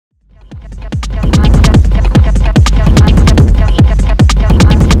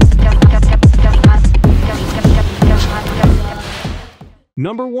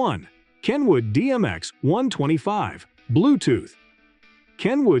Number 1. Kenwood DMX125 Bluetooth.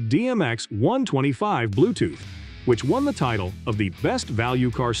 Kenwood DMX125 Bluetooth, which won the title of the Best Value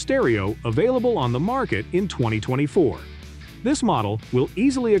Car Stereo available on the market in 2024. This model will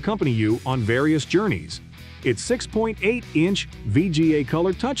easily accompany you on various journeys. Its 6.8-inch VGA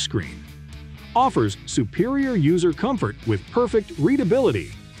color touchscreen offers superior user comfort with perfect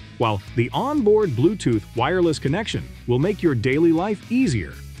readability, while the onboard Bluetooth wireless connection will make your daily life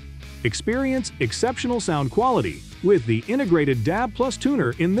easier. Experience exceptional sound quality with the integrated DAB Plus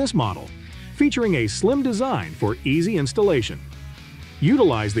tuner in this model, featuring a slim design for easy installation.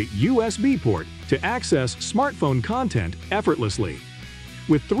 Utilize the USB port to access smartphone content effortlessly,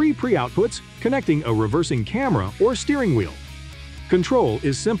 with 3 pre-outputs connecting a reversing camera or steering wheel. Control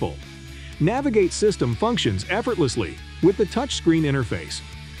is simple. Navigate system functions effortlessly with the touchscreen interface,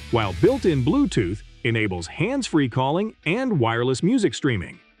 while built-in Bluetooth enables hands-free calling and wireless music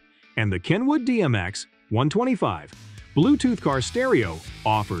streaming. And the Kenwood DMX125 Bluetooth car stereo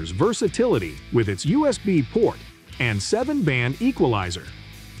offers versatility with its USB port and 7-band equalizer.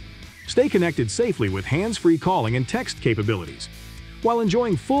 Stay connected safely with hands-free calling and text capabilities, while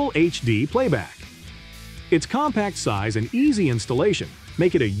enjoying full HD playback. Its compact size and easy installation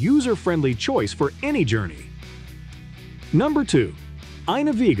make it a user-friendly choice for any journey. Number 2.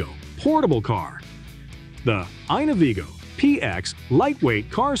 Inavigo Portable Car. The Inavigo PX lightweight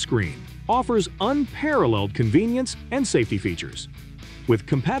car screen offers unparalleled convenience and safety features. With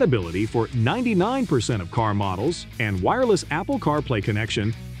compatibility for 99% of car models and wireless Apple CarPlay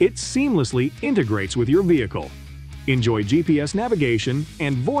connection, it seamlessly integrates with your vehicle. Enjoy GPS navigation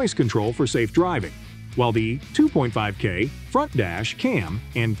and voice control for safe driving, while the 2.5K front dash cam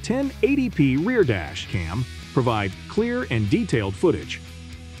and 1080p rear dash cam provide clear and detailed footage.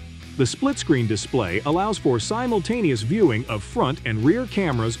 The split-screen display allows for simultaneous viewing of front and rear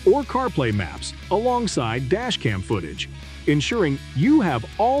cameras or CarPlay maps alongside dashcam footage, ensuring you have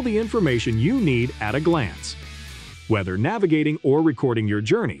all the information you need at a glance. Whether navigating or recording your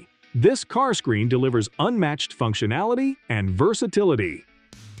journey, this car screen delivers unmatched functionality and versatility.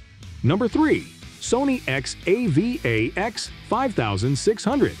 Number 3. Sony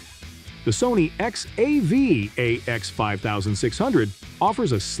X-AV-AX5600. The Sony X-AV-AX5600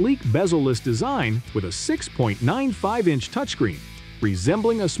 offers a sleek bezel-less design with a 6.95-inch touchscreen,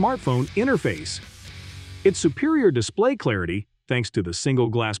 resembling a smartphone interface. Its superior display clarity, thanks to the single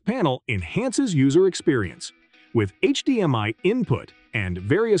glass panel, enhances user experience. With HDMI input and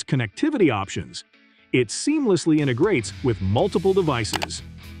various connectivity options, it seamlessly integrates with multiple devices.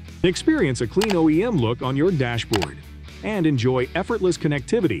 Experience a clean OEM look on your dashboard and enjoy effortless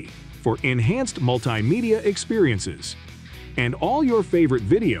connectivity for enhanced multimedia experiences, and all your favorite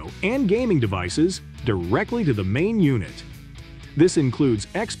video and gaming devices directly to the main unit. This includes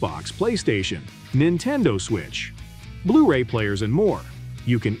Xbox, PlayStation, Nintendo Switch, Blu-ray players, and more.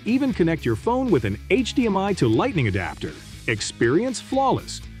 You can even connect your phone with an HDMI to Lightning adapter. Experience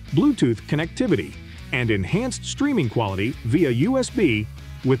flawless Bluetooth connectivity and enhanced streaming quality via USB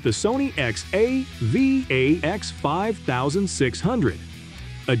with the Sony X-AV-AX5600.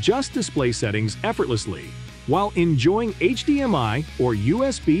 Adjust display settings effortlessly while enjoying HDMI or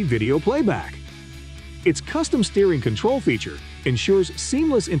USB video playback. Its custom steering control feature ensures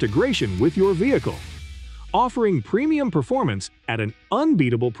seamless integration with your vehicle. Offering premium performance at an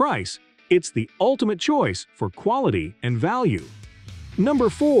unbeatable price, it's the ultimate choice for quality and value.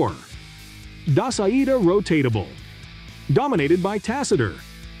 Number 4. Diyinstallation Rotatable. Dominated by Tacitor.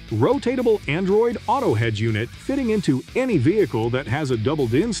 Rotatable androidauto head unit fitting into any vehicle that has a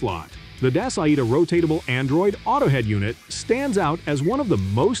double-DIN slot. The Diyinstallation Rotatable androidauto head unit stands out as one of the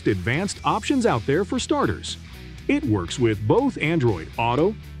most advanced options out there for starters. It works with both Android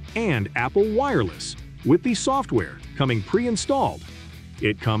Auto and Apple Wireless, with the software coming pre-installed.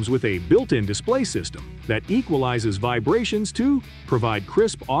 It comes with a built-in display system that equalizes vibrations to provide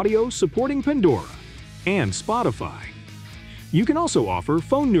crisp audio supporting Pandora and Spotify. You can also offer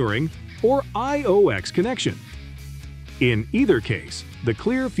phone neuring or IOX connection. In either case, the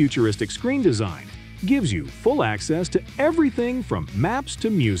clear futuristic screen design gives you full access to everything from maps to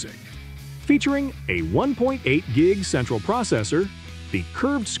music. Featuring a 1.8 gig central processor, the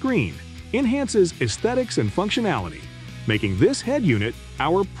curved screen enhances aesthetics and functionality, making this head unit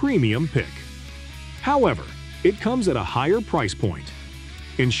our premium pick. However, it comes at a higher price point.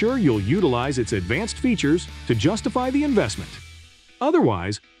 Ensure you'll utilize its advanced features to justify the investment.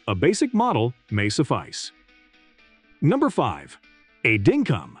 Otherwise, a basic model may suffice. Number 5.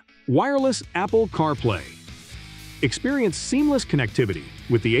 Adingcom Wireless Apple CarPlay. Experience seamless connectivity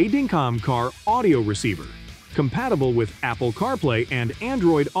with the Adingcom Car Audio Receiver. compatible with Apple CarPlay and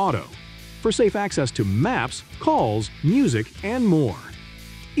Android Auto, for safe access to maps, calls, music, and more.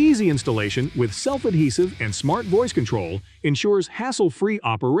 Easy installation with self-adhesive and smart voice control ensures hassle-free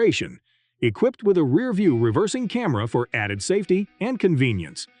operation, equipped with a rear-view reversing camera for added safety and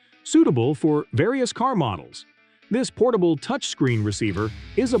convenience, suitable for various car models. This portable touchscreen receiver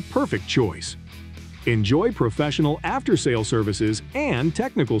is a perfect choice. Enjoy professional after-sale services and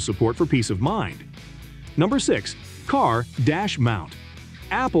technical support for peace of mind. Number 6. Car Dash Mount.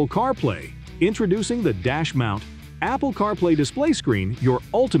 Apple CarPlay. Introducing the Dash Mount Apple CarPlay display screen, your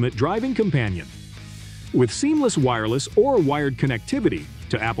ultimate driving companion. With seamless wireless or wired connectivity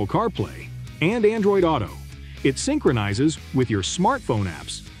to Apple CarPlay and Android Auto, it synchronizes with your smartphone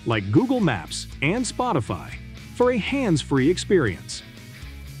apps like Google Maps and Spotify for a hands-free experience.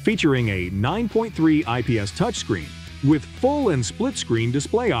 Featuring a 9.3 IPS touchscreen with full and split-screen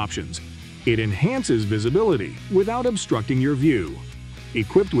display options, it enhances visibility without obstructing your view.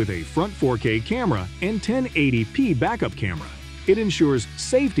 Equipped with a front 4K camera and 1080p backup camera, it ensures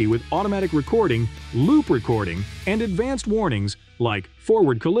safety with automatic recording, loop recording, and advanced warnings like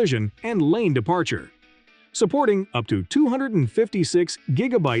forward collision and lane departure. Supporting up to 256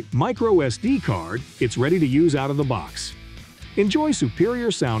 GB micro SD card, it's ready to use out of the box. Enjoy superior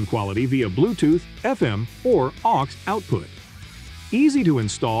sound quality via Bluetooth, FM, or aux output. Easy to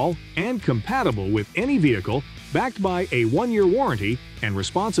install and compatible with any vehicle, backed by a 1-year warranty and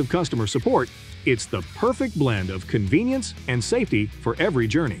responsive customer support, it's the perfect blend of convenience and safety for every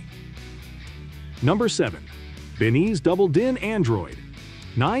journey. Number 7. Benny's doubledin Android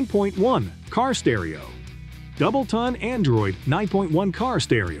 9.1 Carstereo. Doubleton Android 9.1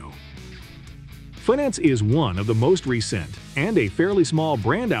 Carstereo. Finance is one of the most recent and a fairly small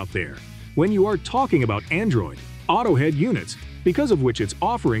brand out there when you are talking about Android Auto head units, because of which its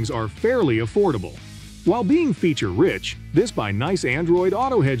offerings are fairly affordable. While being feature-rich, this by nice Android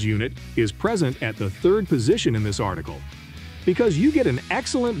Auto head unit is present at the 3rd position in this article, because you get an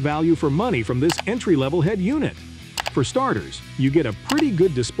excellent value for money from this entry-level head unit. For starters, you get a pretty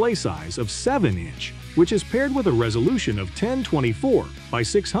good display size of 7-inch, which is paired with a resolution of 1024 by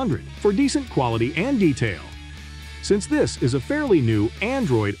 600 for decent quality and detail. Since this is a fairly new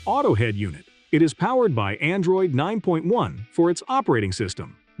Android Auto head unit, it is powered by Android 9.1 for its operating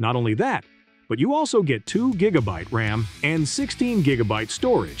system. Not only that, but you also get 2 GB RAM and 16 GB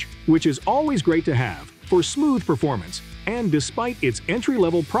storage, which is always great to have for smooth performance, and despite its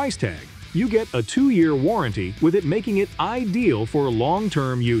entry-level price tag, you get a 2-year warranty, with it making it ideal for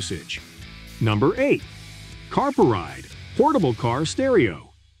long-term usage. Number 8. Carupgrade Portable Car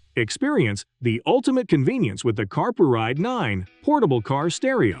Stereo. Experience the ultimate convenience with the Carupgrade 9 Portable Car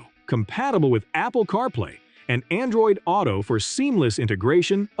Stereo, compatible with Apple CarPlay and Android Auto for seamless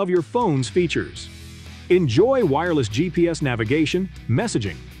integration of your phone's features. Enjoy wireless GPS navigation,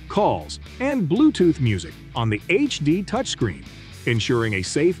 messaging, calls, and Bluetooth music on the HD touchscreen, ensuring a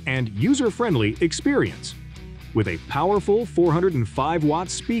safe and user-friendly experience. With a powerful 405-watt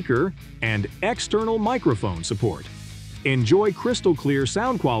speaker and external microphone support, enjoy crystal-clear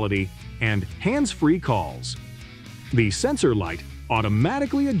sound quality and hands-free calls. The sensor light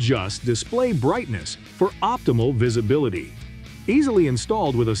automatically adjusts display brightness for optimal visibility. Easily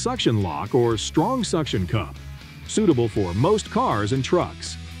installed with a suction lock or strong suction cup, suitable for most cars and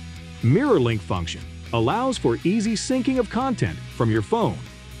trucks. Mirror link function allows for easy syncing of content from your phone,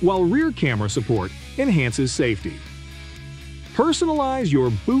 while rear camera support enhances safety. Personalize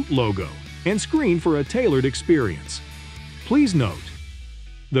your boot logo and screen for a tailored experience. Please note,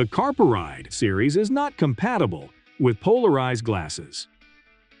 the Carupgrade series is not compatible with polarized glasses.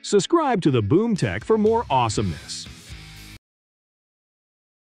 Subscribe to the boomtech for more awesomeness.